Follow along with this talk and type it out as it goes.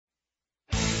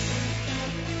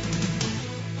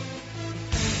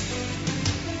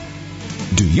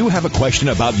Do you have a question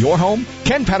about your home?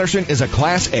 Ken Patterson is a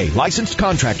Class A licensed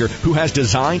contractor who has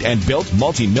designed and built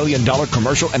multi-million-dollar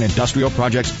commercial and industrial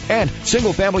projects and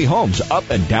single-family homes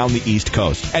up and down the East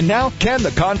Coast. And now, Ken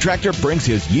the Contractor brings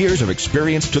his years of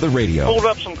experience to the radio. Pulled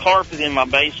up some carpet in my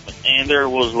basement, and there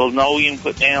was linoleum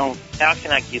put down. How can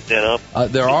I get that up?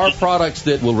 There are products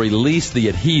that will release the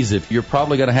adhesive. You're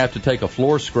probably going to have to take a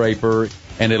floor scraper,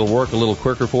 and it'll work a little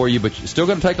quicker for you, but you're still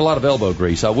going to take a lot of elbow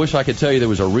grease. I wish I could tell you there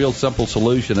was a real simple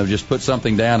solution of just put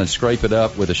something down and scrape it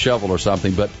up with a shovel or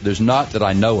something, but there's not that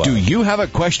I know of. Do you have a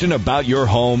question about your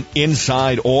home,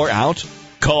 inside or out?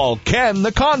 Call Ken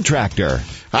the Contractor.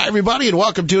 Hi, everybody, and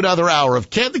welcome to another hour of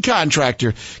Ken the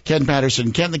Contractor. Ken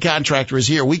Patterson, Ken the Contractor, is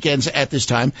here weekends at this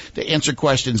time to answer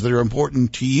questions that are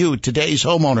important to you, today's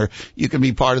homeowner. You can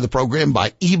be part of the program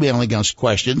by emailing us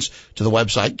questions to the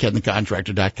website,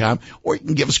 kenthecontractor.com, or you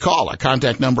can give us a call. Our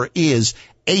contact number is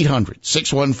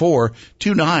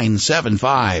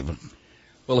 800-614-2975.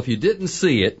 Well, if you didn't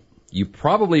see it, you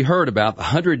probably heard about the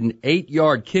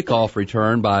 108-yard kickoff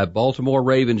return by Baltimore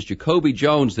Ravens' Jacoby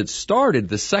Jones that started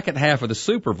the second half of the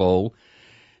Super Bowl.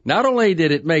 Not only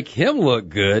did it make him look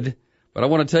good, but I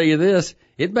want to tell you this,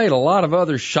 it made a lot of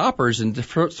other shoppers in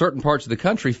certain parts of the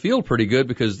country feel pretty good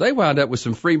because they wound up with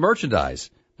some free merchandise.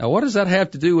 Now, what does that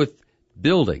have to do with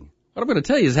building? What I'm going to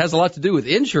tell you is it has a lot to do with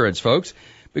insurance, folks,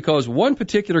 because one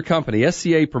particular company,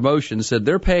 SCA Promotions, said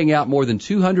they're paying out more than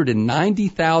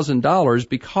 $290,000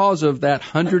 because of that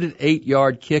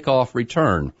 108-yard kickoff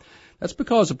return. That's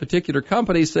because a particular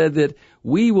company said that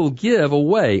we will give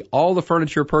away all the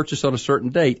furniture purchased on a certain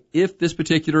date if this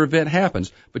particular event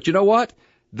happens. But you know what?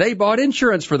 They bought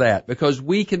insurance for that because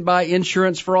we can buy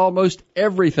insurance for almost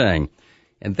everything.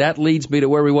 And that leads me to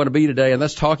where we want to be today, and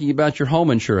that's talking about your home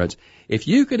insurance. If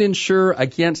you could insure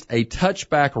against a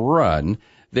touchback run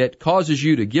that causes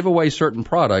you to give away certain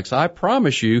products, I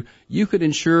promise you, you could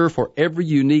insure for every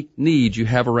unique need you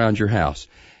have around your house.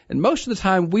 And most of the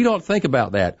time, we don't think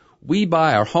about that. We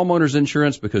buy our homeowner's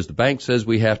insurance because the bank says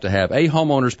we have to have a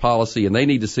homeowner's policy, and they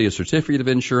need to see a certificate of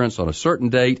insurance on a certain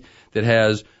date that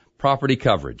has property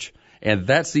coverage. And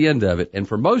that's the end of it. And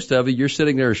for most of you, you're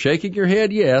sitting there shaking your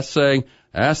head, yes, saying,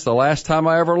 that's the last time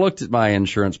I ever looked at my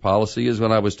insurance policy is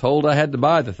when I was told I had to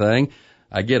buy the thing.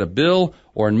 I get a bill,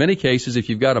 or in many cases, if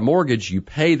you've got a mortgage, you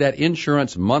pay that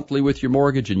insurance monthly with your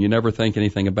mortgage and you never think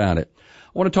anything about it.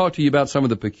 I want to talk to you about some of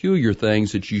the peculiar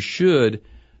things that you should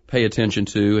pay attention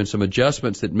to and some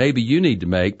adjustments that maybe you need to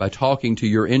make by talking to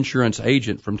your insurance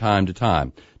agent from time to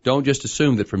time. Don't just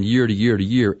assume that from year to year to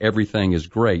year everything is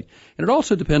great. And it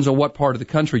also depends on what part of the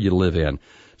country you live in.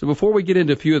 So before we get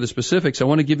into a few of the specifics, I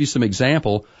want to give you some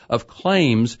example of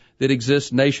claims that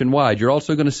exist nationwide. You're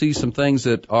also going to see some things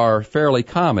that are fairly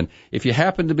common. If you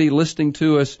happen to be listening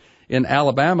to us in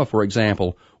Alabama, for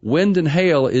example, wind and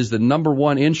hail is the number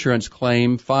one insurance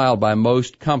claim filed by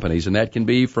most companies, and that can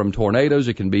be from tornadoes,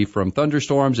 it can be from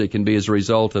thunderstorms, it can be as a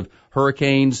result of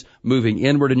hurricanes moving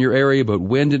inward in your area, but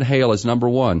wind and hail is number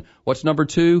one. What's number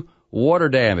two? Water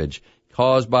damage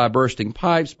caused by bursting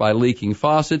pipes, by leaking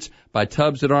faucets, by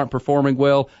tubs that aren't performing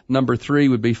well. Number three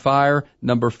would be fire.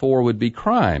 Number four would be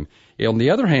crime. On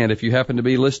the other hand, if you happen to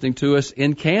be listening to us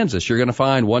in Kansas, you're going to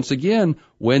find, once again,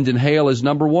 wind and hail is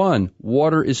number one.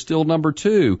 Water is still number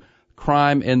two.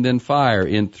 Crime and then fire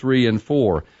in 3 and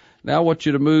 4. Now I want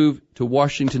you to move to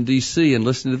Washington, D.C. and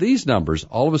listen to these numbers.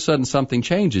 All of a sudden something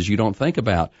changes you don't think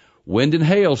about. Wind and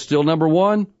hail still number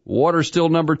one. Water still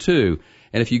number two.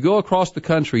 And if you go across the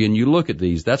country and you look at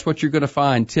these, that's what you're going to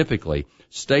find typically,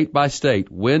 state by state.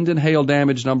 Wind and hail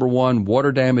damage number one,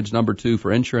 water damage number two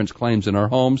for insurance claims in our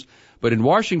homes. But in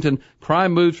Washington,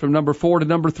 crime moves from number 4 to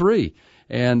number 3.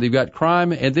 And you've got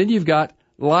crime, and then you've got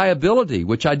liability,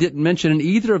 which I didn't mention in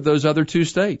either of those other two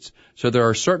states. So there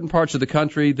are certain parts of the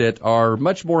country that are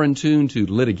much more in tune to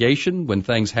litigation when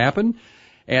things happen.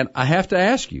 And I have to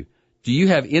ask you, do you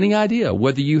have any idea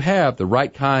whether you have the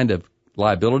right kind of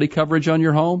liability coverage on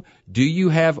your home? Do you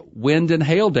have wind and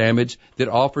hail damage that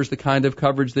offers the kind of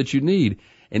coverage that you need?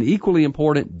 And equally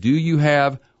important, do you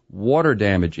have water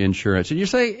damage insurance? And you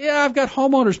say, yeah, I've got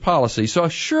homeowner's policy, so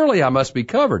surely I must be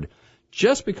covered.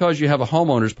 Just because you have a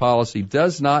homeowner's policy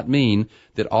does not mean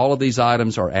that all of these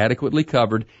items are adequately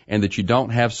covered and that you don't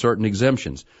have certain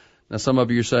exemptions. Now, some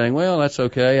of you are saying, well, that's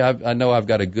okay. I know I've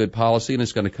got a good policy and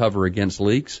it's going to cover against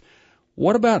leaks.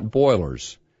 What about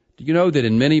boilers? Do you know that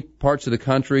in many parts of the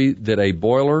country that a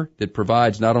boiler that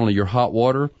provides not only your hot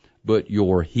water, but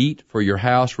your heat for your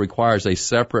house requires a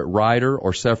separate rider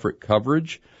or separate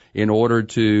coverage in order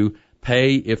to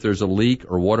pay if there's a leak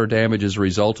or water damage as a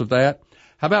result of that?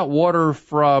 How about water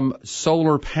from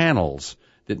solar panels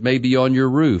that may be on your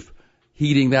roof,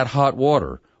 heating that hot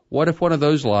water? What if one of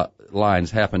those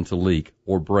lines happen to leak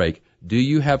or break? Do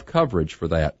you have coverage for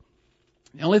that?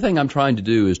 The only thing I'm trying to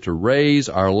do is to raise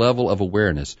our level of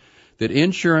awareness that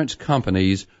insurance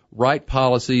companies write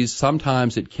policies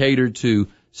sometimes that cater to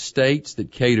states, that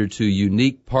cater to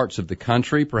unique parts of the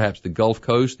country, perhaps the Gulf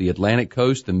Coast, the Atlantic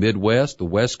Coast, the Midwest, the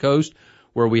West Coast,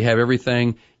 where we have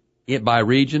everything by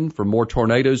region, from more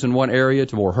tornadoes in one area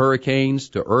to more hurricanes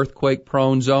to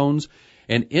earthquake-prone zones.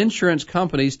 And insurance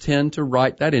companies tend to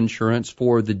write that insurance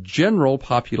for the general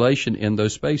population in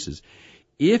those spaces.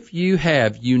 If you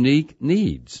have unique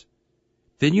needs,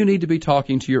 then you need to be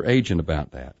talking to your agent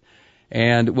about that.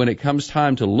 And when it comes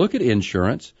time to look at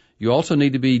insurance, you also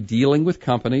need to be dealing with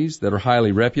companies that are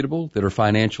highly reputable, that are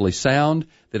financially sound,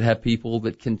 that have people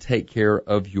that can take care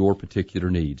of your particular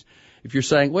needs. If you're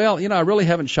saying, well, I really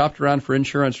haven't shopped around for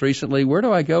insurance recently, where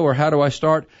do I go or how do I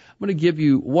start? I'm going to give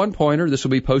you one pointer. This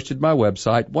will be posted to my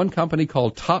website. One company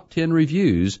called Top 10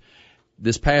 Reviews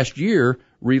this past year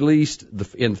released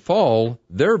in fall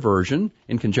their version,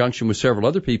 in conjunction with several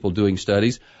other people doing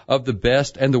studies, of the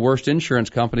best and the worst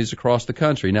insurance companies across the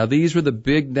country. Now, these are the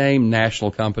big-name national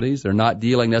companies. They're not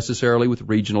dealing necessarily with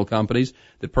regional companies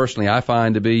that personally I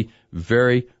find to be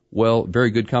very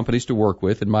good companies to work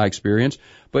with in my experience.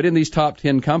 But in these top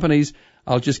 10 companies,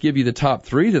 I'll just give you the top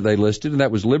 3 that they listed, and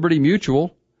that was Liberty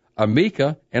Mutual,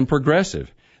 Amica, and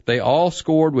Progressive. They all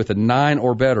scored with a 9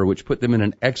 or better, which put them in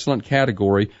an excellent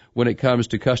category when it comes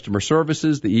to customer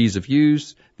services, the ease of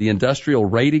use, the industrial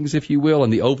ratings, if you will,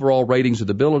 and the overall ratings of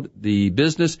the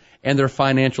business and their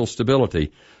financial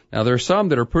stability. Now, there are some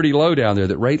that are pretty low down there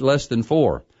that rate less than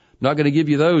 4. I'm not going to give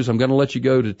you those. I'm going to let you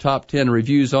go to Top 10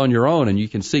 Reviews on your own, and you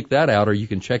can seek that out, or you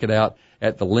can check it out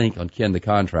at the link on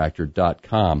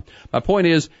kenthecontractor.com. My point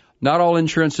is, not all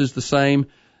insurance is the same.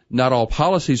 Not all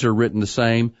policies are written the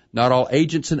same. Not all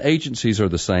agents and agencies are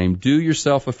the same. Do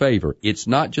yourself a favor. It's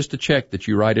not just a check that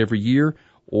you write every year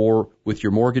or with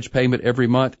your mortgage payment every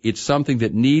month. It's something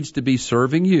that needs to be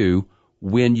serving you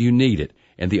when you need it.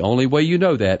 And the only way you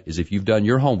know that is if you've done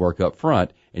your homework up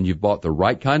front and you've bought the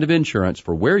right kind of insurance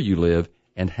for where you live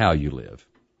and how you live.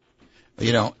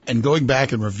 And going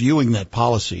back and reviewing that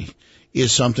policy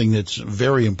is something that's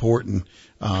very important.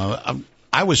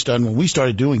 I was stunned when we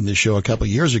started doing this show a couple of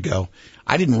years ago.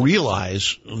 I didn't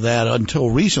realize that until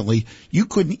recently you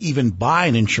couldn't even buy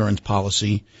an insurance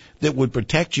policy that would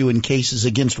protect you in cases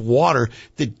against water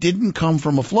that didn't come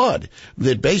from a flood,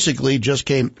 that basically just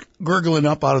came gurgling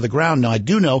up out of the ground. Now, I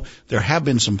do know there have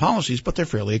been some policies, but they're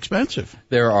fairly expensive.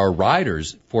 There are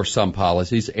riders for some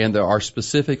policies, and there are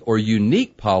specific or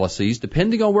unique policies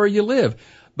depending on where you live.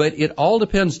 But it all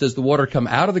depends. Does the water come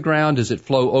out of the ground? Does it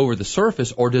flow over the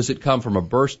surface? Or does it come from a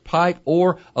burst pipe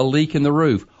or a leak in the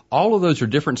roof? All of those are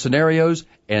different scenarios,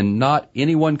 and not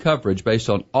any one coverage, based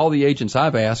on all the agents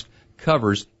I've asked,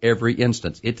 covers every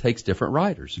instance. It takes different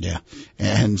riders. Yeah.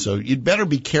 And so you'd better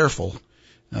be careful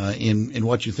in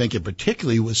what you think, and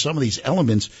particularly with some of these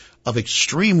elements of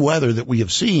extreme weather that we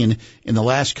have seen in the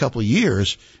last couple of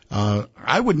years.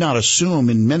 I would not assume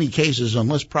in many cases,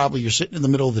 unless probably you're sitting in the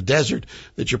middle of the desert,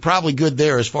 that you're probably good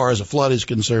there as far as a flood is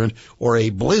concerned or a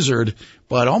blizzard.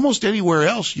 But almost anywhere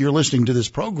else you're listening to this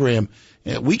program,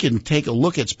 we can take a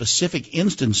look at specific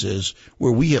instances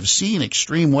where we have seen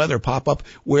extreme weather pop up,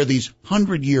 where these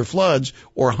 100-year floods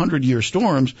or 100-year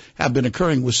storms have been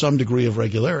occurring with some degree of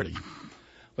regularity.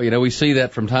 Well, we see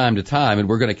that from time to time, and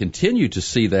we're going to continue to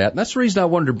see that. And that's the reason I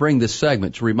wanted to bring this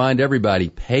segment, to remind everybody,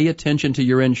 pay attention to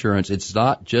your insurance. It's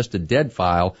not just a dead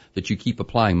file that you keep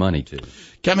applying money to.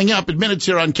 Coming up in minutes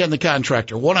here on Ken the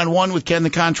Contractor, one-on-one with Ken the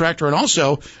Contractor, and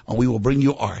also we will bring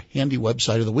you our handy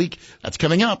website of the week. That's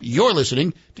coming up. You're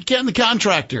listening to Ken the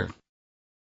Contractor.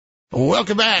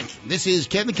 Welcome back. This is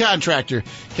Ken the Contractor.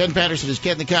 Ken Patterson is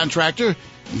Ken the Contractor.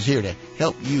 He's here to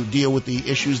help you deal with the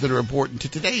issues that are important to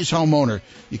today's homeowner.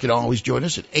 You can always join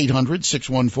us at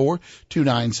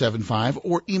 800-614-2975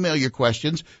 or email your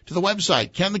questions to the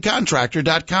website,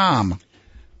 kenthecontractor.com.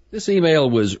 This email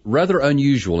was rather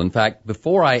unusual. In fact,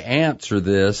 before I answer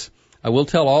this, I will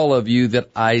tell all of you that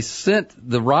I sent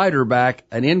the writer back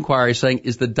an inquiry saying,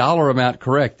 is the dollar amount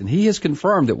correct? And he has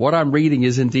confirmed that what I'm reading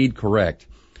is indeed correct.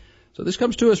 So this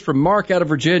comes to us from Mark out of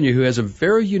Virginia, who has a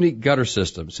very unique gutter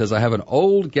system. It says, I have an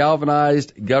old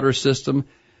galvanized gutter system,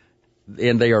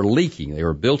 and they are leaking. They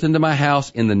were built into my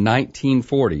house in the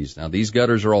 1940s. Now, these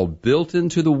gutters are all built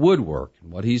into the woodwork.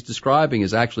 And what he's describing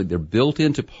is actually they're built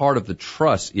into part of the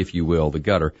truss, if you will, the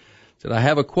gutter. He said, I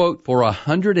have a quote for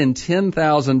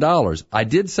 $110,000. I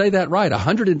did say that right,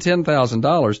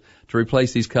 $110,000 to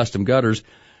replace these custom gutters.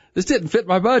 This didn't fit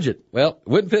my budget. Well, it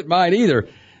wouldn't fit mine either.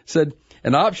 Said,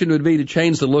 An option would be to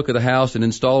change the look of the house and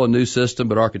install a new system,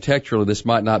 but architecturally this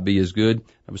might not be as good.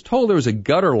 I was told there was a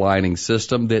gutter lining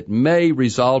system that may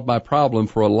resolve my problem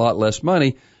for a lot less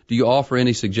money. Do you offer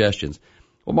any suggestions?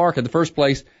 Well, Mark, in the first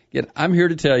place, I'm here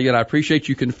to tell you, and I appreciate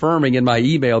you confirming in my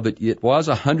email that it was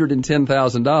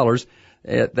 $110,000,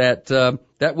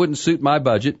 that wouldn't suit my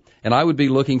budget, and I would be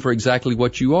looking for exactly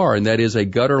what you are, and that is a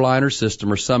gutter liner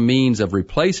system or some means of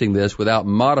replacing this without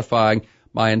modifying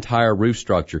my entire roof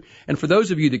structure. And for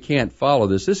those of you that can't follow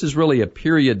this is really a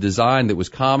period design that was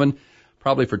common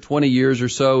probably for 20 years or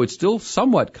so. It's still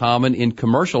somewhat common in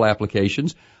commercial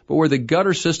applications, but where the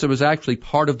gutter system is actually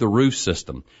part of the roof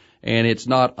system. And it's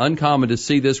not uncommon to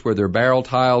see this where there are barrel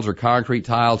tiles or concrete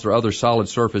tiles or other solid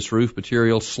surface roof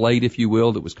material, slate if you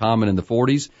will, that was common in the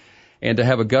 40s. And to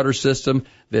have a gutter system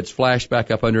that's flashed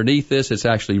back up underneath this, it's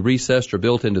actually recessed or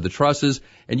built into the trusses,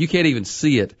 and you can't even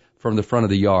see it from the front of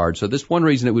the yard. So that's one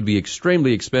reason it would be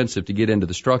extremely expensive to get into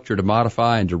the structure, to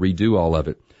modify and to redo all of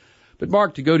it. But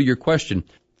Mark, to go to your question,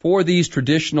 for these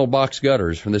traditional box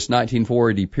gutters from this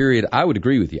 1940 period, I would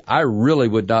agree with you. I really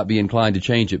would not be inclined to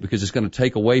change it because it's going to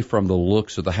take away from the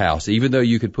looks of the house, even though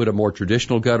you could put a more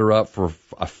traditional gutter up for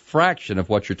a fraction of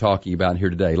what you're talking about here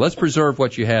today. Let's preserve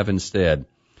what you have instead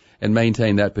and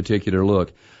maintain that particular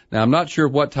look. Now, I'm not sure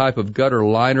what type of gutter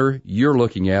liner you're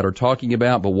looking at or talking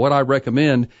about, but what I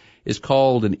recommend is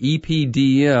called an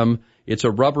EPDM. It's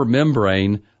a rubber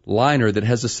membrane liner that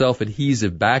has a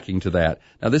self-adhesive backing to that.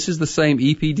 Now, this is the same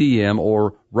EPDM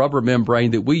or rubber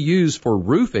membrane that we use for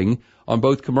roofing on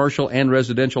both commercial and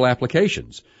residential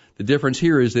applications. The difference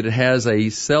here is that it has a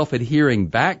self-adhering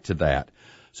back to that,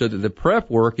 so that the prep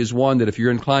work is one that if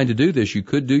you're inclined to do this, you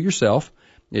could do yourself.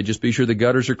 Just be sure the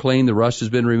gutters are clean, the rust has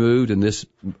been removed, and this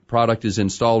product is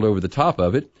installed over the top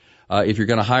of it. If you're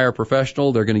going to hire a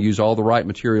professional, they're going to use all the right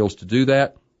materials to do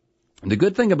that. And the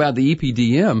good thing about the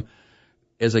EPDM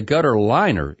as a gutter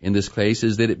liner in this case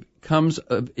is that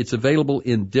it's available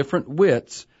in different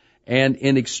widths and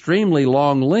in extremely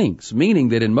long lengths, meaning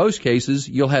that in most cases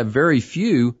you'll have very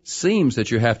few seams that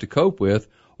you have to cope with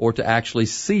or to actually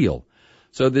seal.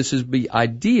 So this is be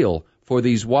ideal for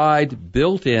these wide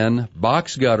built-in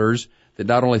box gutters that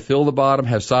not only fill the bottom,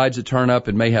 have sides that turn up,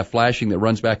 and may have flashing that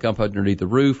runs back up underneath the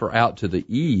roof or out to the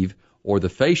eave or the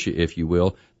fascia, if you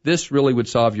will. This really would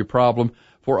solve your problem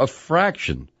for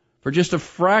just a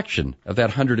fraction of that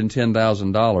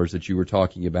 $110,000 that you were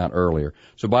talking about earlier.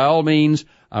 So by all means,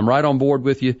 I'm right on board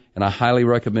with you, and I highly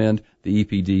recommend the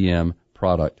EPDM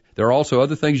product. There are also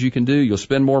other things you can do. You'll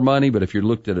spend more money, but if you've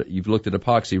looked at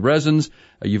epoxy resins,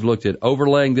 you've looked at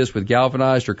overlaying this with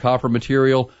galvanized or copper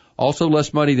material, also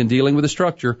less money than dealing with a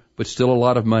structure, but still a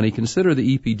lot of money. Consider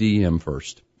the EPDM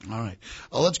first. All right.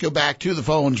 Well, let's go back to the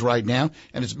phones right now,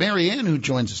 and it's Mary Ann who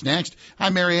joins us next. Hi,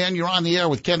 Mary Ann. You're on the air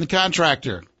with Ken the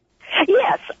Contractor.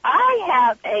 Yes, I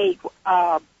have a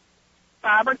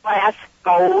fiberglass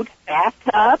gold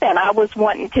bathtub, and I was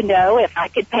wanting to know if I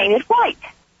could paint it white.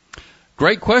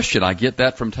 Great question. I get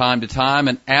that from time to time,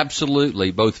 and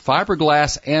absolutely, both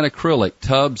fiberglass and acrylic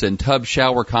tubs and tub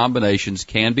shower combinations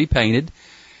can be painted.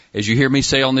 As you hear me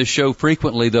say on this show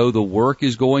frequently, though, the work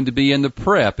is going to be in the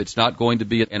prep. It's not going to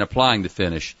be in applying the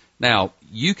finish. Now,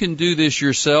 you can do this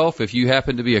yourself if you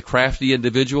happen to be a crafty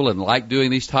individual and like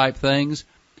doing these type things.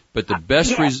 But the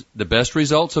best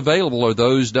results available are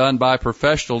those done by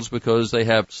professionals because they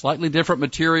have slightly different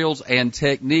materials and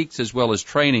techniques as well as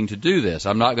training to do this.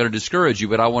 I'm not going to discourage you,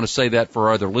 but I want to say that for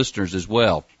our other listeners as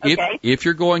well. Okay. If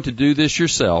you're going to do this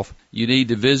yourself, you need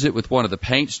to visit with one of the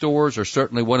paint stores or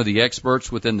certainly one of the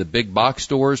experts within the big box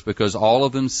stores because all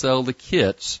of them sell the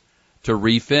kits to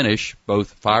refinish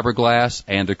both fiberglass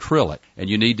and acrylic. And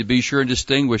you need to be sure and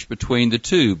distinguish between the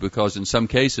two because in some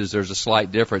cases there's a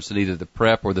slight difference in either the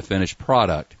prep or the finished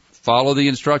product. Follow the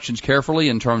instructions carefully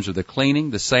in terms of the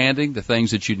cleaning, the sanding, the things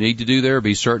that you need to do there.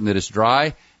 Be certain that it's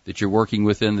dry, that you're working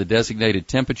within the designated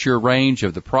temperature range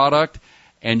of the product,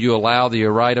 and you allow the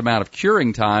right amount of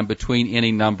curing time between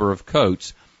any number of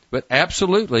coats. But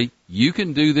absolutely, you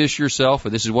can do this yourself,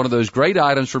 and this is one of those great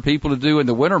items for people to do in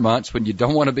the winter months when you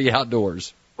don't want to be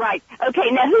outdoors. Right.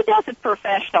 Okay, now who does it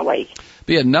professionally?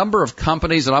 Be a number of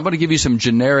companies, and I'm going to give you some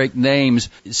generic names.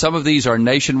 Some of these are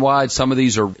nationwide, some of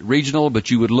these are regional,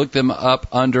 but you would look them up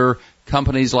under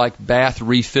companies like bath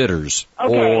refitters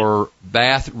or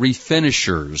bath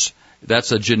refinishers.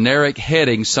 That's a generic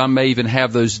heading. Some may even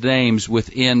have those names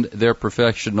within their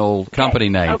professional company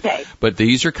name. Okay. But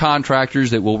these are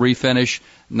contractors that will refinish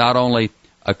not only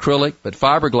acrylic but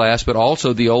fiberglass, but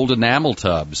also the old enamel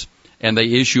tubs. And they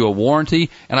issue a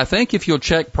warranty. And I think if you'll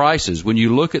check prices, when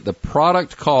you look at the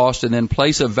product cost and then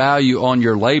place a value on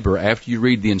your labor after you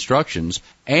read the instructions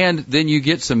And then you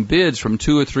get some bids from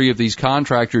 2 or 3 of these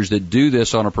contractors that do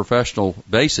this on a professional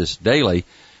basis daily.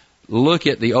 Look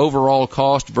at the overall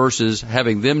cost versus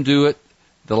having them do it,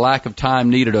 the lack of time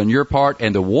needed on your part,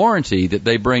 and the warranty that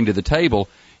they bring to the table.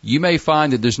 You may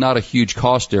find that there's not a huge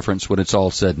cost difference when it's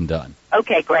all said and done.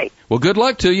 Okay, great. Well, good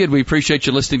luck to you, and we appreciate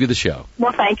you listening to the show.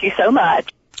 Well, thank you so much.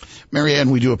 Marianne,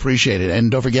 we do appreciate it. And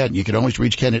don't forget, you can always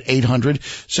reach Ken at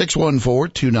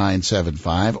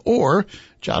 800-614-2975 or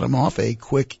jot him off a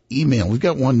quick email. We've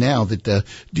got one now that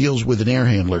deals with an air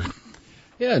handler.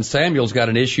 Yeah, and Samuel's got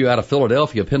an issue out of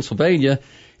Philadelphia, Pennsylvania,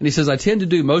 and he says, I tend to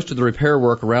do most of the repair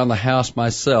work around the house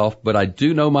myself, but I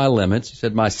do know my limits. He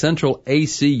said, my central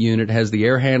AC unit has the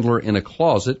air handler in a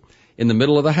closet in the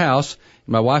middle of the house.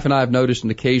 My wife and I have noticed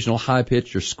an occasional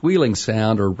high-pitched or squealing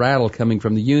sound or rattle coming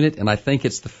from the unit, and I think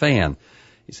it's the fan.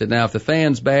 He said, now, if the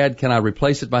fan's bad, can I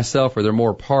replace it myself, or are there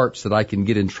more parts that I can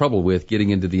get in trouble with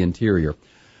getting into the interior?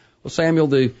 Well,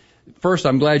 Samuel, first,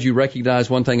 I'm glad you recognize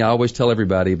one thing I always tell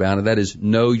everybody about, and that is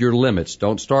know your limits.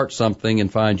 Don't start something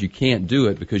and find you can't do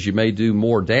it because you may do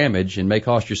more damage and may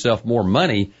cost yourself more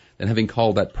money than having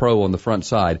called that pro on the front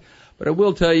side. But I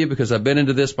will tell you, because I've been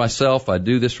into this myself, I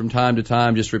do this from time to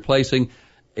time, just replacing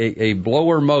a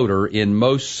blower motor in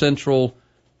most central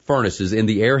furnaces in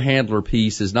the air handler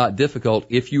piece is not difficult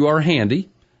if you are handy.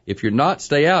 If you're not,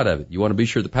 stay out of it. You want to be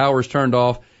sure the power is turned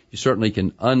off. You certainly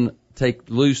can take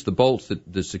loose the bolts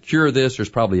that secure this. There's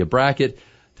probably a bracket.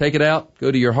 Take it out,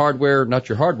 go to your hardware, not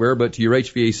your hardware, but to your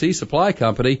HVAC supply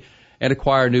company and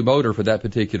acquire a new motor for that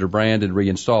particular brand and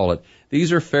reinstall it.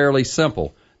 These are fairly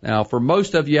simple. Now, for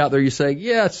most of you out there, you say,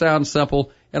 yeah, it sounds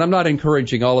simple, and I'm not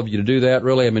encouraging all of you to do that.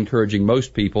 Really, I'm encouraging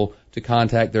most people to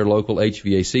contact their local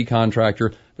HVAC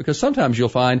contractor because sometimes you'll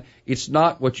find it's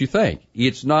not what you think.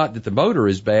 It's not that the motor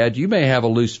is bad. You may have a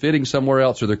loose fitting somewhere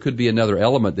else, or there could be another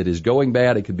element that is going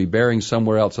bad. It could be bearing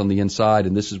somewhere else on the inside,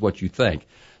 and this is what you think.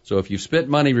 So if you've spent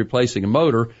money replacing a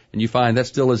motor and you find that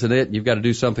still isn't it and you've got to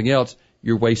do something else,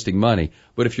 you're wasting money.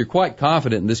 But if you're quite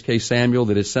confident, in this case, Samuel,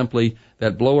 that it's simply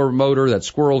that blower motor, that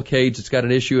squirrel cage that's got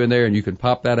an issue in there, and you can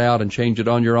pop that out and change it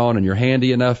on your own, and you're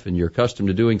handy enough and you're accustomed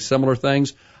to doing similar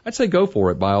things, I'd say go for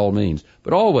it by all means.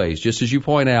 But always, just as you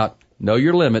point out, know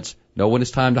your limits, know when it's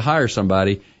time to hire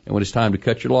somebody, and when it's time to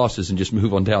cut your losses and just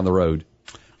move on down the road.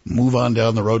 Move on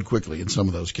down the road quickly in some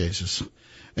of those cases.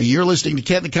 You're listening to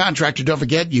Ken the Contractor. Don't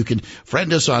forget, you can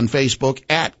friend us on Facebook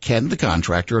at Ken the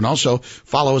Contractor and also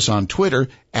follow us on Twitter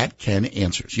at Ken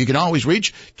Answers. You can always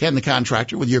reach Ken the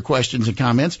Contractor with your questions and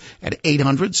comments at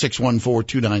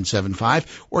 800-614-2975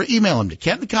 or email him to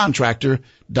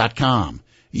kenthecontractor.com.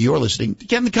 You're listening to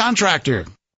Ken the Contractor.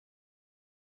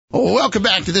 Oh, welcome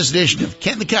back to this edition of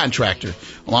Ken the Contractor.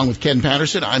 Along with Ken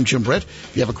Patterson, I'm Jim Britt.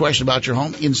 If you have a question about your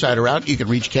home, inside or out, you can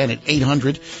reach Ken at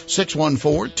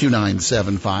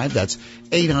 800-614-2975. That's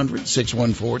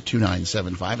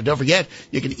 800-614-2975. And don't forget,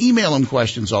 you can email him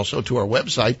questions also to our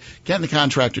website,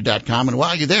 kenthecontractor.com. And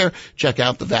while you're there, check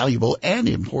out the valuable and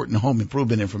important home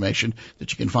improvement information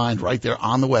that you can find right there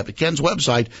on the web at Ken's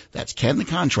website. That's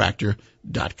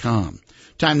kenthecontractor.com.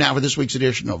 Time now for this week's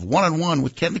edition of One-on-One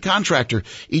with Ken the Contractor.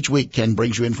 Each week, Ken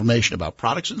brings you information about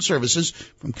products and services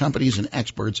from companies and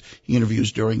experts he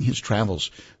interviews during his travels,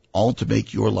 all to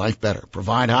make your life better,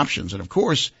 provide options, and, of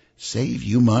course, save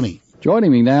you money.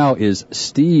 Joining me now is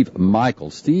Steve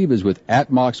Michael. Steve is with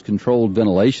Atmox Controlled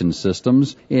Ventilation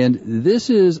Systems, and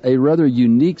this is a rather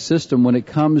unique system when it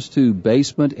comes to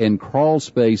basement and crawl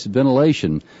space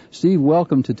ventilation. Steve,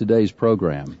 welcome to today's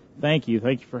program. Thank you.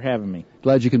 Thank you for having me.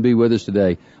 Glad you can be with us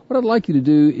today. What I'd like you to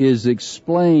do is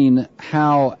explain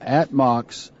how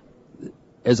Atmox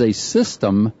as a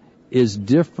system is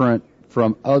different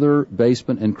from other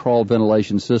basement and crawl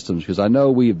ventilation systems, because I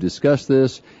know we have discussed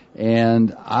this,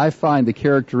 and I find the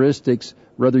characteristics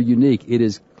rather unique. It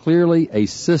is clearly a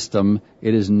system.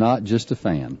 It is not just a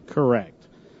fan. Correct.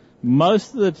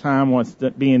 Most of the time what's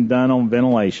being done on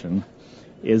ventilation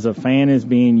is a fan is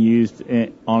being used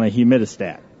on a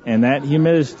humidistat. And that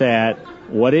humidistat,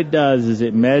 what it does is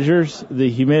it measures the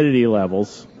humidity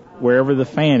levels wherever the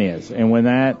fan is. And when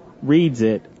that reads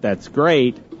it, that's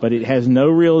great, but it has no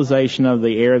realization of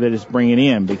the air that it's bringing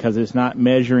in because it's not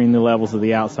measuring the levels of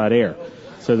the outside air.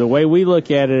 So the way we look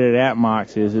at it at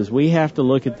Atmox is we have to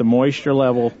look at the moisture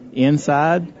level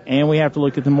inside and we have to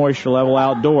look at the moisture level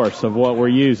outdoors of what we're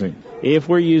using. If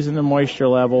we're using the moisture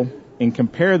level and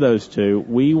compare those two,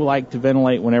 we like to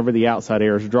ventilate whenever the outside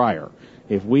air is drier.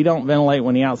 If we don't ventilate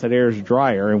when the outside air is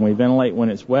drier and we ventilate when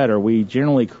it's wetter, we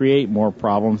generally create more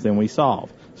problems than we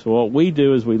solve. So what we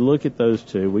do is we look at those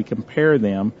two, we compare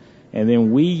them, and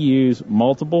then we use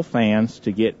multiple fans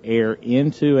to get air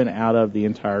into and out of the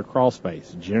entire crawl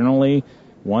space. Generally,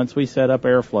 Once we set up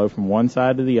airflow from one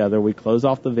side to the other, we close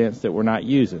off the vents that we're not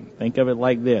using. Think of it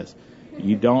like this.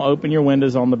 You don't open your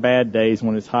windows on the bad days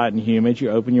when it's hot and humid.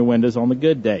 You open your windows on the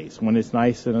good days when it's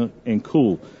nice and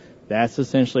cool. That's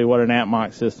essentially what an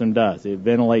ATMOX system does. It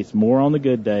ventilates more on the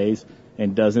good days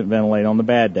and doesn't ventilate on the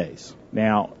bad days.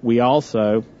 Now, we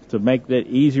also, to make it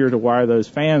easier to wire those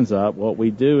fans up, what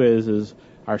we do is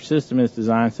our system is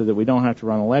designed so that we don't have to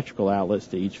run electrical outlets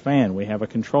to each fan. We have a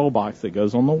control box that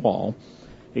goes on the wall.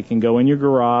 It can go in your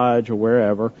garage or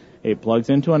wherever. It plugs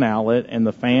into an outlet, and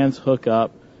the fans hook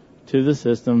up to the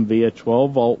system via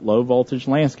 12-volt low-voltage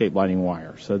landscape lighting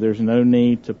wire. So there's no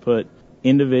need to put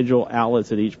individual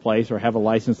outlets at each place or have a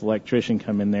licensed electrician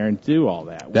come in there and do all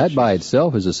that. That by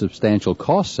itself is a substantial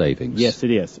cost savings. Yes,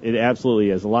 it is. It absolutely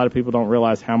is. A lot of people don't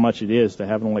realize how much it is to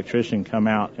have an electrician come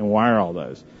out and wire all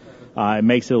those. It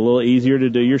makes it a little easier to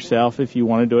do yourself if you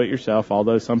want to do it yourself,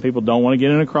 although some people don't want to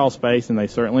get in a crawl space, and they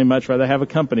certainly much rather have a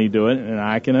company do it, and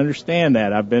I can understand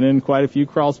that. I've been in quite a few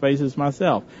crawl spaces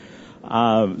myself.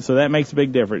 So that makes a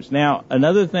big difference. Now,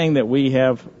 another thing that we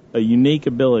have a unique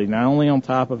ability, not only on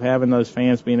top of having those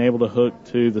fans being able to hook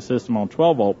to the system on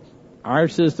 12-volt, our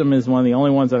system is one of the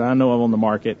only ones that I know of on the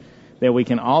market that we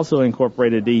can also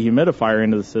incorporate a dehumidifier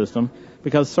into the system,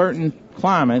 because certain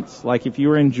climates, like if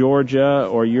you're in Georgia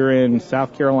or you're in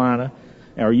South Carolina,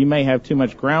 or you may have too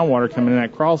much groundwater coming in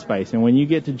that crawl space, and when you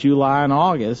get to July and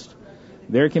August,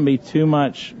 there can be too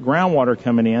much groundwater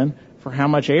coming in for how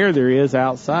much air there is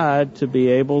outside to be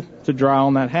able to dry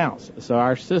on that house. So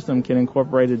our system can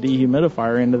incorporate a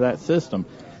dehumidifier into that system.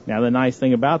 Now, the nice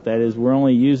thing about that is we're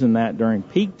only using that during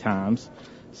peak times,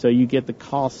 so you get the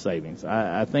cost savings.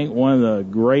 I think one of the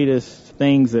greatest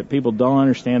things that people don't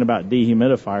understand about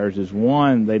dehumidifiers is,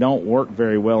 one, they don't work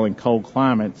very well in cold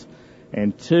climates,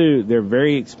 and two, they're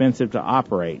very expensive to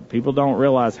operate. People don't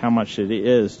realize how much it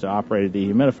is to operate a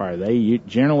dehumidifier. They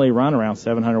generally run around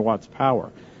 700 watts of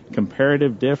power.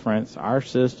 Comparative difference, our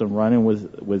system running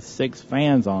with 6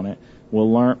 fans on it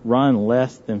will run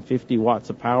less than 50 watts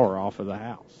of power off of the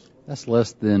house. That's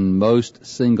less than most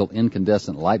single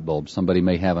incandescent light bulbs somebody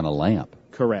may have in a lamp.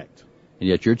 Correct. And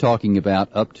yet you're talking about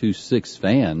up to 6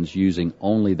 fans using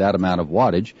only that amount of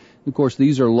wattage. Of course,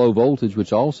 these are low voltage,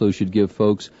 which also should give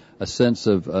folks a sense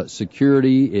of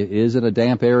security. It is in a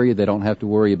damp area. They don't have to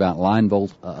worry about line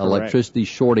volt electricity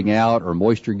shorting out or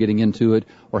moisture getting into it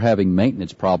or having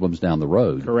maintenance problems down the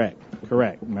road.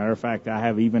 Correct. Matter of fact, I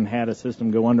have even had a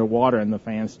system go underwater and the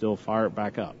fans still fire it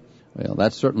back up. Well,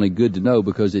 that's certainly good to know,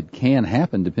 because it can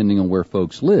happen depending on where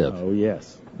folks live. Oh,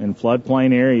 yes. In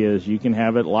floodplain areas, you can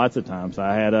have it lots of times.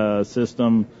 I had a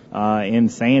system in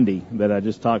Sandy that I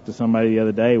just talked to somebody the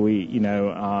other day.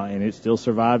 And it still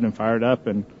survived and fired up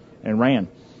and ran.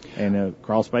 And the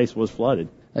crawl space was flooded.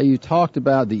 Now, you talked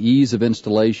about the ease of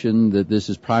installation, that this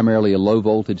is primarily a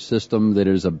low-voltage system, that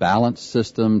it is a balanced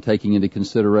system taking into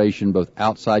consideration both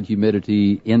outside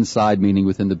humidity, inside, meaning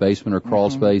within the basement or crawl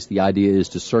space. The idea is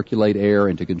to circulate air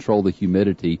and to control the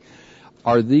humidity.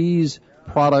 Are these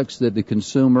products that the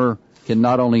consumer can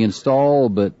not only install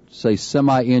but, say,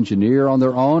 semi-engineer on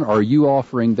their own? Or are you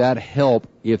offering that help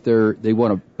if they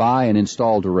want to buy and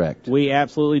install direct? We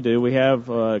absolutely do. We have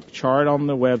a chart on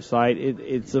the website.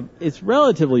 It's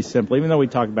relatively simple, even though we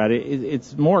talk about it.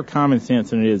 It's more common sense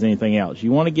than it is anything else.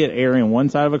 You want to get air in one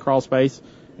side of a crawl space,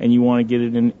 and you want to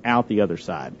get it out the other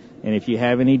side. And if you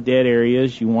have any dead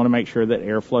areas, you want to make sure that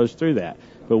air flows through that.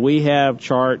 But we have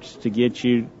charts to get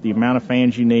you the amount of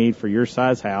fans you need for your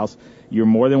size house. You're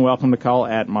more than welcome to call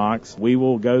ATMOX. We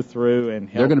will go through and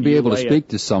help you. They're going to be able to speak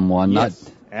to someone,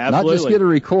 yes, not just get a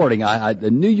recording. I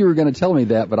knew you were going to tell me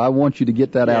that, but I want you to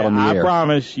get that out on the air. I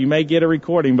promise you may get a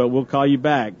recording, but we'll call you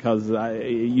back, because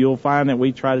you'll find that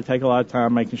we try to take a lot of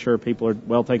time making sure people are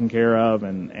well taken care of,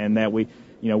 and that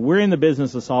we're in the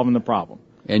business of solving the problem.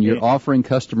 And you're offering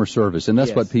customer service, and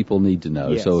that's what people need to know.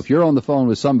 Yes. So if you're on the phone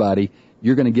with somebody,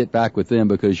 you're going to get back with them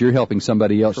because you're helping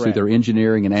somebody else through their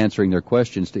engineering and answering their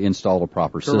questions to install a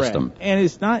proper system. And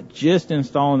it's not just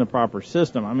installing the proper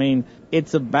system. I mean,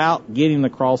 it's about getting the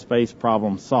crawl space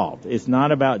problem solved. It's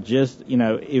not about just,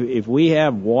 if we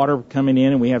have water coming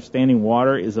in and we have standing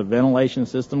water, is a ventilation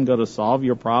system going to solve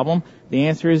your problem? The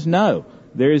answer is no.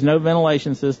 There is no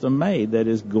ventilation system made that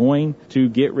is going to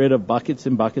get rid of buckets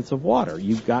and buckets of water.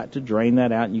 You've got to drain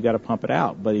that out and you've got to pump it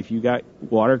out. But if you got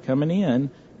water coming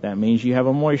in, that means you have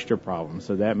a moisture problem.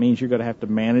 So that means you're going to have to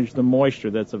manage the moisture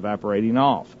that's evaporating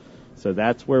off. So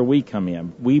that's where we come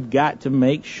in. We've got to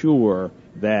make sure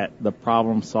that the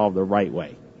problem's solved the right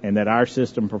way and that our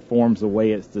system performs the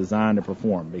way it's designed to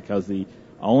perform, because the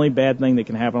only bad thing that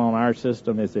can happen on our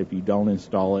system is if you don't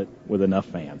install it with enough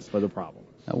fans for the problem.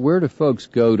 Now, where do folks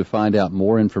go to find out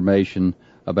more information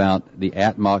about the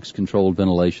Atmox controlled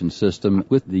ventilation system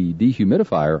with the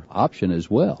dehumidifier option as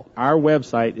well. Our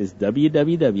website is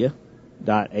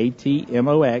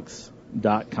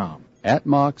www.atmox.com.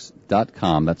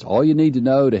 Atmox.com. That's all you need to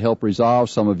know to help resolve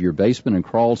some of your basement and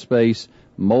crawl space,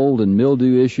 mold and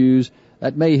mildew issues.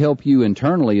 That may help you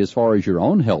internally as far as your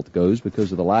own health goes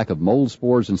because of the lack of mold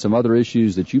spores and some other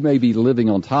issues that you may be living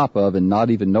on top of and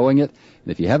not even knowing it.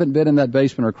 And if you haven't been in that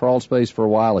basement or crawl space for a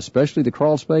while, especially the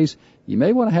crawl space, you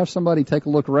may want to have somebody take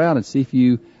a look around and see if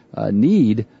you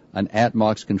need an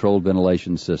Atmox-controlled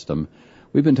ventilation system.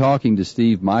 We've been talking to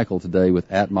Steve Michael today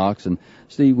with Atmox, and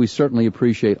Steve, we certainly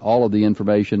appreciate all of the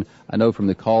information. I know from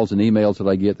the calls and emails that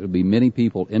I get, there'll be many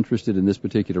people interested in this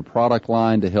particular product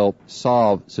line to help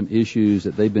solve some issues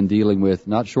that they've been dealing with,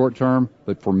 not short term,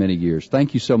 but for many years.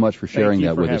 Thank you so much for sharing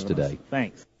that with us today.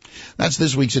 Thanks. That's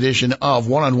this week's edition of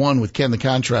One-on-One with Ken the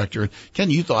Contractor. Ken,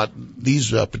 you thought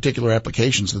these particular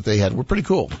applications that they had were pretty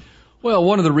cool. Well,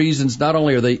 one of the reasons not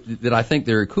only are they that I think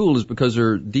they're cool is because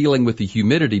they're dealing with the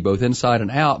humidity both inside and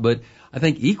out, but I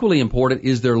think equally important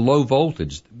is their low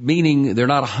voltage, meaning they're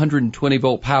not 120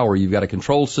 volt power. You've got a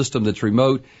control system that's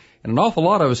remote, and an awful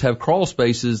lot of us have crawl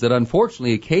spaces that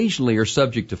unfortunately occasionally are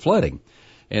subject to flooding.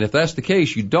 And if that's the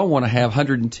case, you don't want to have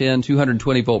 110,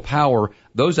 220 volt power,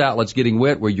 those outlets getting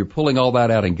wet where you're pulling all that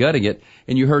out and gutting it.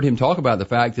 And you heard him talk about the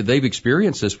fact that they've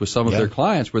experienced this with some of their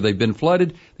clients where they've been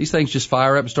flooded. These things just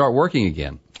fire up and start working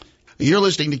again. You're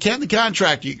listening to Ken the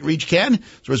Contractor. You can reach Ken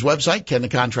through his website,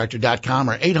 kenthecontractor.com,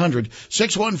 or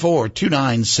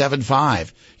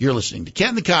 800-614-2975. You're listening to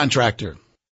Ken the Contractor.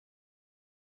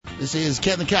 This is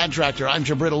Ken the Contractor. I'm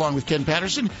Jim Britt along with Ken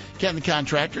Patterson. Ken the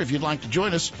Contractor, if you'd like to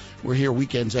join us, we're here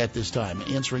weekends at this time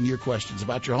answering your questions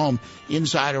about your home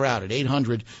inside or out at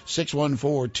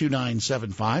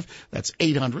 800-614-2975. That's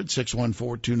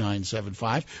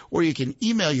 800-614-2975. Or you can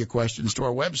email your questions to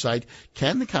our website,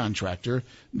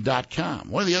 kenthecontractor.com.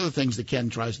 One of the other things that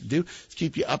Ken tries to do is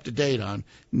keep you up to date on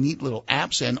neat little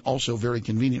apps and also very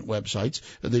convenient websites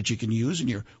that you can use in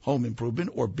your home improvement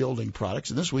or building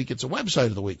products. And this week it's a website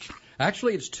of the week.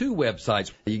 Actually, it's two websites.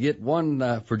 You get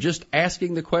one for just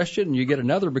asking the question, and you get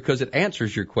another because it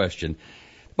answers your question.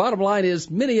 Bottom line is,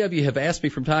 many of you have asked me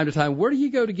from time to time, where do you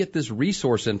go to get this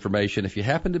resource information? If you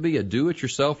happen to be a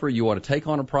do-it-yourselfer, you want to take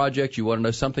on a project, you want to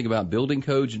know something about building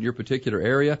codes in your particular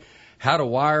area, how to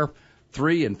wire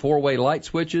 3- and 4-way light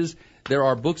switches, there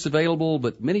are books available,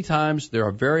 but many times they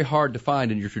are very hard to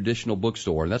find in your traditional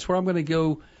bookstore. And that's where I'm going to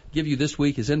go give you this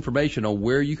week is information on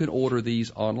where you can order these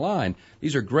online.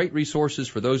 These are great resources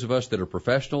for those of us that are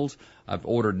professionals. I've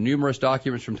ordered numerous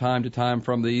documents from time to time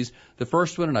from these. The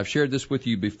first one, and I've shared this with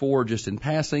you before just in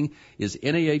passing, is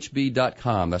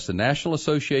NAHB.com. That's the National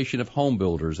Association of Home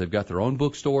Builders. They've got their own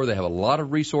bookstore. They have a lot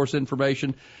of resource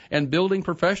information, and building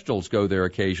professionals go there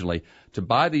occasionally to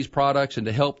buy these products and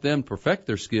to help them perfect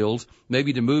their skills,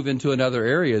 maybe to move into another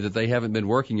area that they haven't been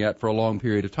working at for a long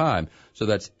period of time. So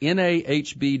that's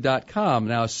NAHB.com.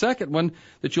 Now, a second one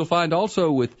that you'll find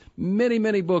also with many,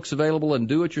 many books available and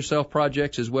do-it-yourself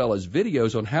projects as well as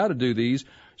videos on how to do these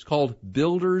is called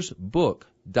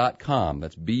buildersbook.com.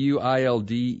 That's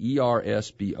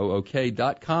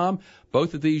BUILDERSBOOK.com.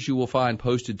 Both of these you will find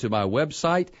posted to my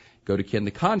website. Go to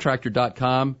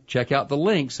kenthecontractor.com, check out the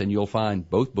links, and you'll find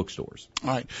both bookstores. All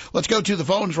right. Let's go to the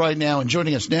phones right now. And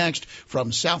joining us next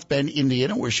from South Bend,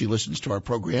 Indiana, where she listens to our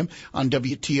program on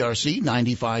WTRC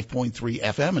 95.3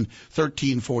 FM and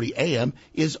 1340 AM,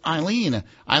 is Eileen.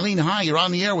 Eileen, hi. You're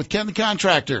on the air with Ken the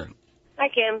Contractor. Hi,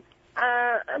 Kim.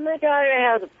 My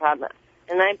daughter has a problem,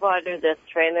 and I bought her this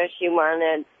trailer. She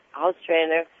wanted a house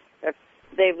trailer.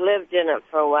 They've lived in it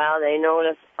for a while. They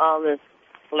noticed all this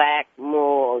black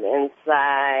mold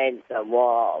inside the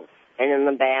walls and in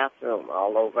the bathroom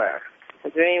all over.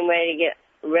 Is there any way to get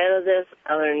rid of this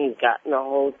other than gutting the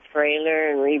whole trailer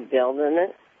and rebuilding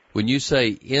it? When you say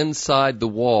inside the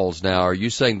walls now, are you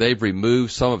saying they've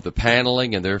removed some of the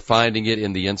paneling and they're finding it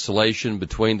in the insulation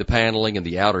between the paneling and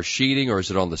the outer sheeting, or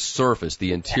is it on the surface,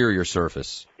 the interior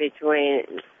surface? Between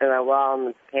the wall and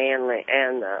the paneling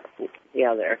and the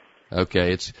other.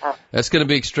 Okay, that's going to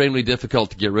be extremely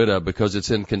difficult to get rid of because it's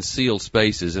in concealed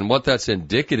spaces. And what that's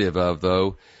indicative of,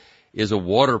 though, is a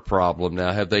water problem.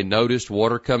 Now, have they noticed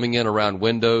water coming in around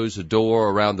windows, a door,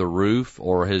 around the roof,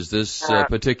 or has this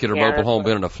particular mobile home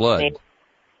been in a flood?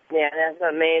 Yeah, that's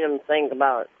what made them think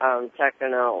about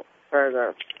checking out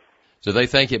further. So they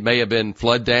think it may have been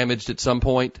flood damaged at some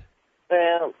point?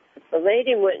 Well, the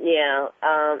lady wouldn't,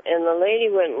 and the lady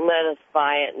wouldn't let us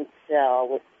buy it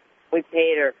until we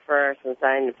paid her first and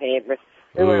signed the papers.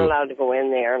 We weren't allowed to go in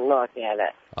there and look at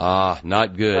it. Ah,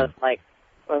 not good. It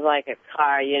was like a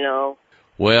car, you know.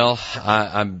 Well,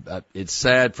 it's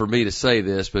sad for me to say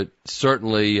this, but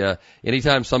certainly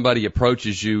anytime somebody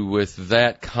approaches you with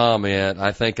that comment,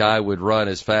 I think I would run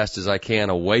as fast as I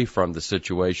can away from the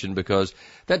situation, because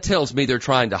that tells me they're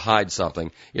trying to hide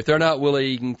something. If they're not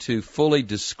willing to fully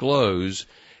disclose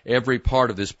every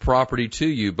part of this property to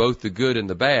you, both the good and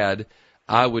the bad,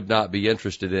 I would not be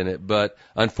interested in it. But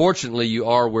unfortunately, you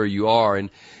are where you are. And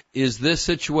is this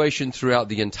situation throughout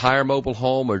the entire mobile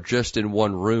home or just in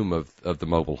one room of the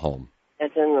mobile home?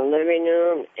 It's in the living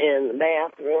room and the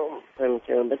bathroom,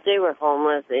 but they were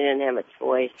homeless. They didn't have a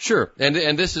choice. Sure.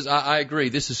 And this is, I agree,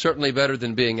 this is certainly better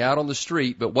than being out on the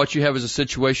street, but what you have is a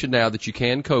situation now that you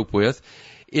can cope with,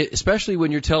 especially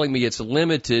when you're telling me it's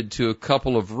limited to a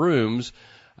couple of rooms.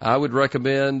 I would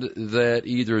recommend that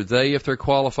either they, if they're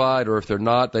qualified, or if they're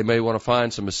not, they may want to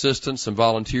find some assistance, some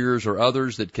volunteers or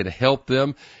others that can help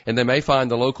them. And they may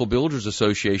find the local builders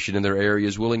association in their area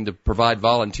is willing to provide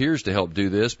volunteers to help do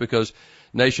this, because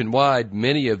nationwide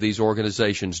many of these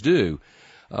organizations do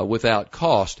without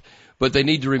cost. But they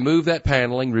need to remove that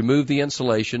paneling, remove the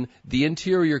insulation. The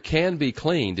interior can be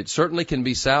cleaned. It certainly can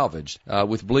be salvaged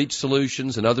with bleach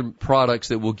solutions and other products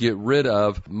that will get rid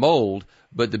of mold.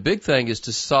 But the big thing is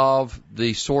to solve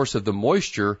the source of the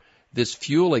moisture that's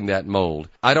fueling that mold.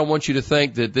 I don't want you to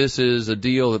think that this is a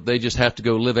deal that they just have to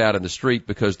go live out in the street,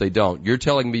 because they don't. You're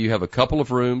telling me you have a couple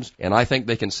of rooms, and I think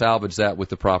they can salvage that with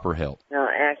the proper help. No,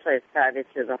 actually, it's tied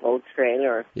to the whole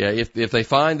trailer. Yeah, if they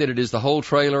find that it is the whole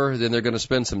trailer, then they're going to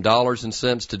spend some dollars and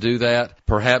cents to do that.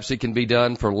 Perhaps it can be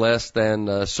done for less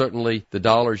than certainly the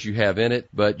dollars you have in it,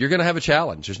 but you're going to have a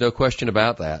challenge. There's no question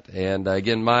about that. And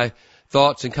again, my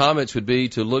thoughts and comments would be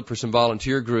to look for some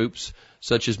volunteer groups,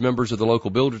 such as members of the local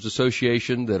Builders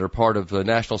Association that are part of the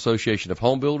National Association of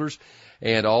Home Builders,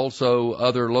 and also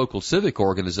other local civic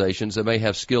organizations that may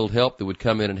have skilled help that would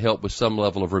come in and help with some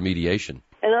level of remediation.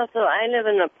 And also, I live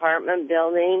in an apartment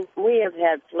building. We have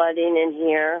had flooding in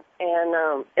here,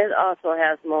 and it also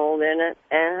has mold in it.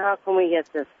 And how can we get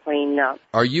this cleaned up?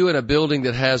 Are you in a building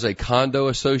that has a condo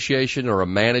association or a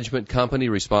management company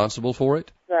responsible for it?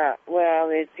 Well,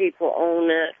 these people own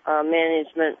it,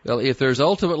 management. Well, if there's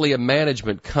ultimately a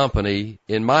management company,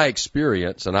 in my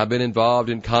experience, and I've been involved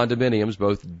in condominiums,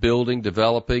 both building,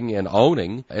 developing, and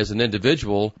owning as an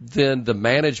individual, then the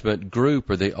management group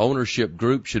or the ownership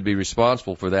group should be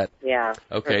responsible for that. Yeah.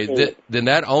 Okay, then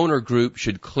that owner group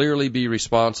should clearly be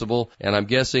responsible, and I'm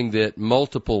guessing that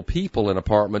multiple people in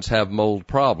apartments have mold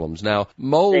problems. Now,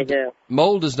 They do.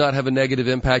 Mold does not have a negative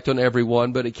impact on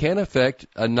everyone, but it can affect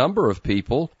a number of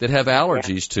people that have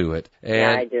allergies to it. And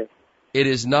yeah, I do. It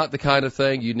is not the kind of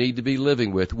thing you need to be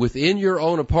living with. Within your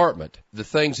own apartment, the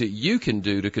things that you can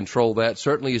do to control that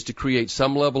certainly is to create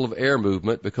some level of air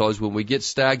movement, because when we get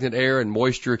stagnant air and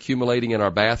moisture accumulating in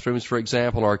our bathrooms, for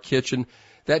example, our kitchen,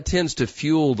 that tends to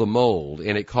fuel the mold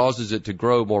and it causes it to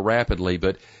grow more rapidly.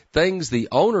 But things the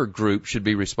owner group should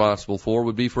be responsible for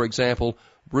would be, for example,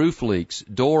 roof leaks,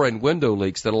 door and window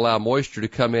leaks that allow moisture to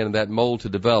come in and that mold to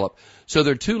develop. So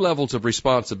there are two levels of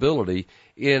responsibility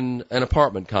in an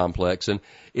apartment complex. And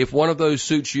if one of those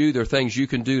suits you, there are things you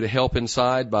can do to help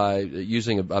inside by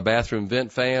using a bathroom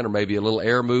vent fan or maybe a little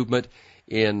air movement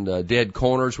in dead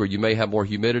corners where you may have more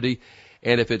humidity.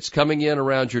 And if it's coming in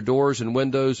around your doors and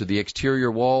windows or the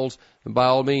exterior walls, then by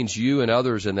all means, you and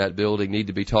others in that building need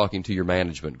to be talking to your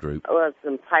management group. Well,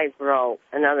 some pipe broke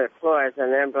and other floors,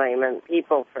 and they're blaming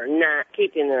people for not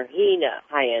keeping their heat up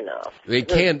high enough.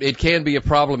 It can be a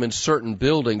problem in certain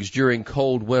buildings during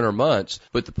cold winter months,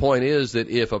 but the point is that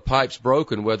if a pipe's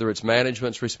broken, whether it's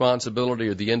management's responsibility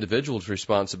or the individual's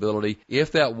responsibility,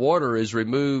 if that water is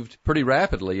removed pretty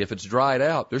rapidly, if it's dried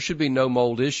out, there should be no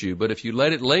mold issue. But if you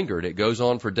let it linger and it goes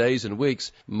on for days and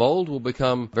weeks, mold will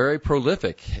become very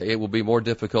prolific. It will be more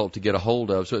difficult to get a hold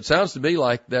of. So it sounds to me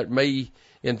like that may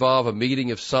involve a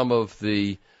meeting of some of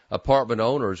the apartment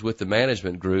owners with the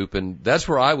management group, and that's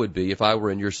where I would be if I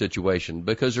were in your situation,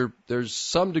 because there's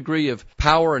some degree of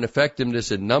power and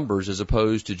effectiveness in numbers as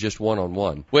opposed to just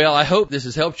one-on-one. Well, I hope this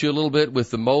has helped you a little bit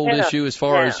with the mold issue as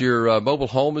far as your mobile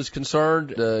home is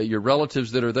concerned, your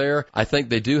relatives that are there. I think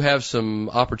they do have some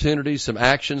opportunities, some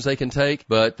actions they can take,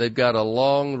 but they've got a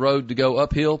long road to go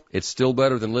uphill. It's still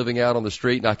better than living out on the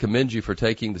street, and I commend you for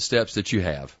taking the steps that you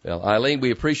have. Well, Eileen,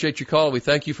 we appreciate your call. We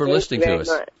thank you for listening to us.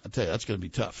 tell you, that's going to be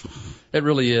tough. It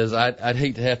really is. I'd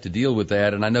hate to have to deal with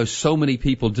that, and I know so many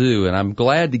people do, and I'm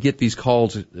glad to get these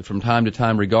calls from time to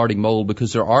time regarding mold,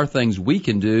 because there are things we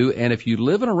can do, and if you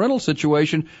live in a rental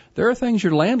situation, there are things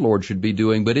your landlord should be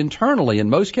doing, but internally, in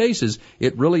most cases,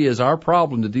 it really is our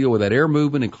problem to deal with that air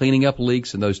movement and cleaning up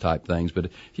leaks and those type things. But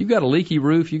if you've got a leaky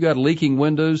roof, you've got leaking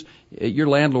windows, your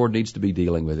landlord needs to be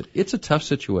dealing with it. It's a tough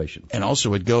situation. And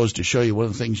also it goes to show you one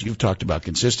of the things you've talked about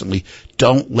consistently,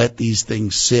 don't let these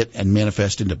things sit and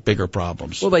manifest into bigger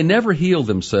problems. Well, they never heal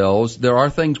themselves. There are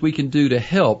things we can do to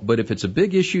help, but if it's a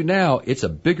big issue now, it's a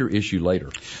bigger issue later.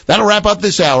 That'll wrap up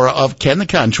this hour of Ken the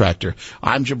Contractor.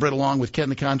 I'm Jim Britt along with Ken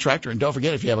the Contractor. And don't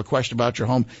forget, if you have a question about your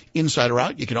home inside or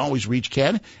out, you can always reach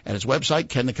Ken at his website,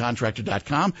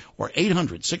 kenthecontractor.com, or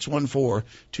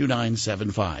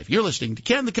 800-614-2975. You're listening to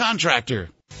Ken the Contractor.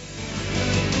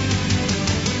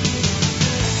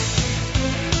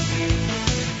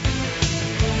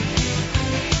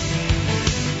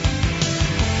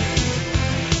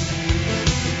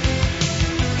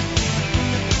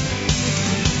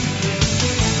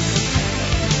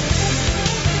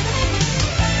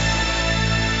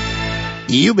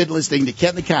 You've been listening to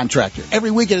Ken the Contractor.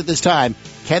 Every weekend at this time,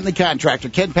 Ken the Contractor,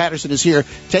 Ken Patterson, is here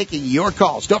taking your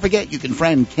calls. Don't forget, you can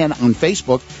friend Ken on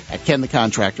Facebook at Ken the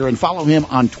Contractor and follow him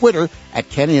on Twitter at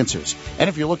Ken Answers. And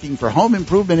if you're looking for home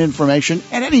improvement information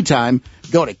at any time,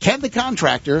 go to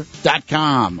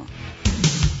kenthecontractor.com.